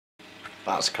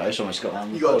That's close, almost got that.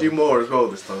 You got to do more as well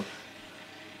this time.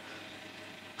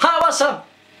 Hi, what's up,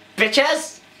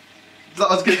 bitches? That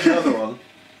was good. The other one.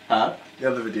 Huh? The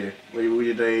other video we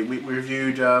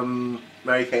reviewed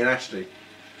Mary-Kate and Ashley.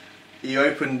 You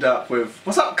opened up with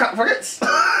what's up, cockfuckers?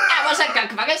 What's up,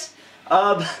 cockfuckers?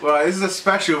 Right, this is a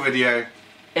special video.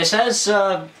 It says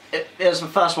it was the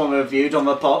first one we reviewed on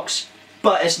the box,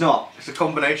 but it's not. It's a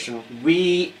combination.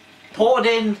 We poured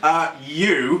in.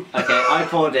 You. Okay, I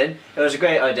poured in. It was a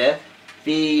great idea.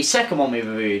 The second one we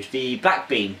reviewed, the black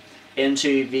bean,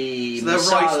 into the So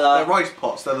masala. they're rice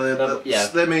pots. They're the Yeah.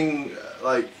 slimming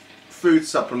like food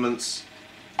supplements.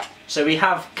 So we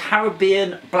have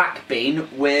Caribbean black bean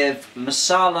with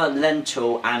masala,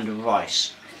 lentil, and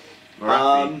rice.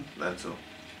 Marathi lentil.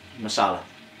 Masala.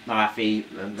 Marathi,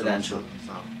 lentil.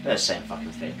 Masala. They're the same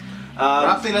fucking thing.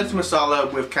 Marathi lentil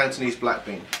masala with Cantonese black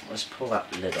bean. Let's pull that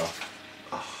lid off.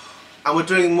 And we're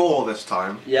doing more this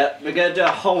time. Yeah, we're going to do a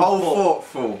whole fork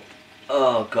full.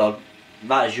 Oh god,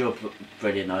 that is your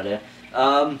brilliant idea.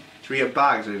 Should we get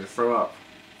bags ready to throw up?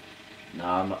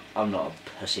 No, I'm not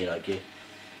a pussy like you.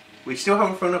 We still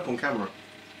haven't thrown up on camera.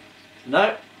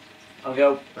 No, I'll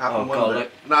go. Happened Oh one god, day.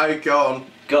 look. No, go on.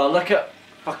 God, look at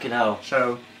fucking hell.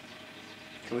 Show.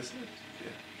 Can we see it?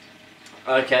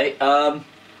 Yeah. Okay,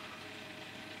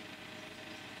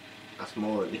 That's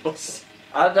more than yours.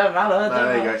 I don't matter. No,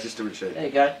 there you go. It's just a different shape. There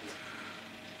you go.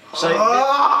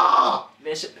 So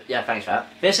this, yeah, thanks for that.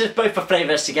 This is both the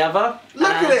flavours together. Look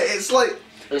at it. It's like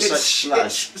It's like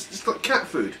slush. It's like cat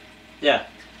food. Yeah.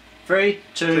 3,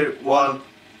 2, 1.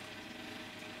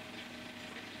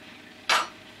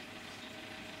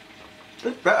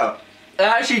 It's better. It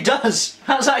actually does.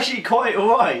 That's actually quite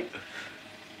alright.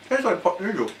 Tastes like pot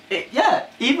noodle. Yeah,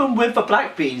 even with the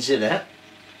black beans in it,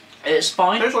 it's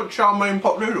fine. Tastes like chow mein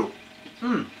pot noodle.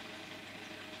 Hmm.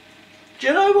 Do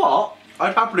you know what?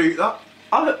 I'd happily eat that.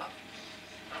 I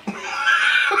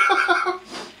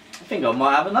think I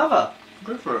might have another.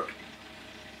 Go for it.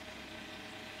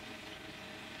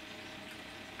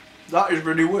 That is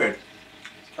really weird.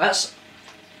 That's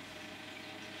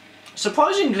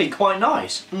surprisingly quite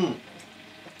nice. Hmm.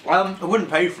 I wouldn't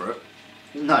pay for it.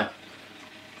 No.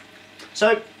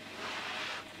 So,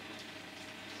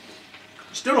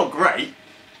 Still not great.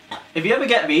 if you ever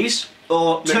get these,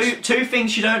 or two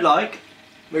things you don't like,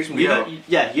 Mix them you together. don't,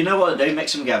 yeah, you know what to do,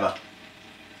 mix them together.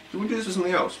 Do we do this with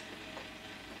something else?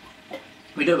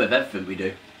 We do it with everything we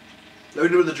do. No, we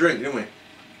did it with the drink, didn't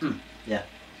we? Yeah.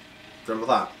 Remember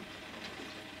that?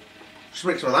 Just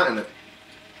mix some of that in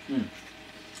it.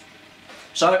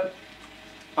 So,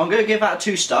 I'm going to give that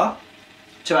a 2-star.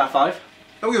 2 out of 5.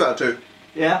 I'll give that a 2.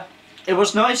 Yeah. It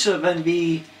was nicer than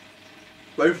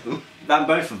Both of them.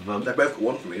 both of them. They both got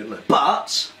 1 for me, didn't they?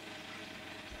 But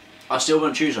I still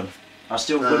wouldn't choose them. I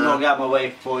still would not get out of my way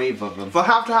for either of them. If I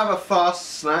have to have a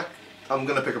fast snack, I'm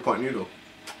going to pick a pot noodle.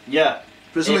 Yeah.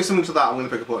 If there's something similar to that, I'm going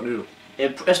to pick a pot noodle.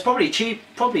 It's probably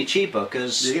cheaper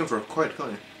because You're in for a quid,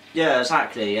 can't you? yeah,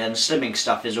 exactly. And slimming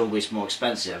stuff is always more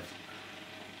expensive.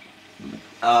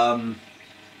 Oh.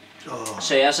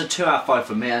 So yeah, that's a 2 out of 5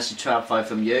 from me. That's a 2 out of 5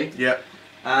 from you. Yeah.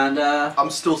 And I'm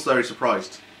still very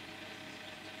surprised.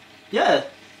 yeah,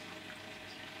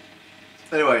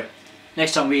 Anyway.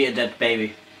 next time we eat a dead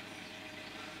baby.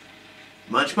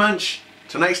 Munch munch.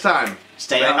 Till next time.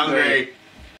 Stay hungry.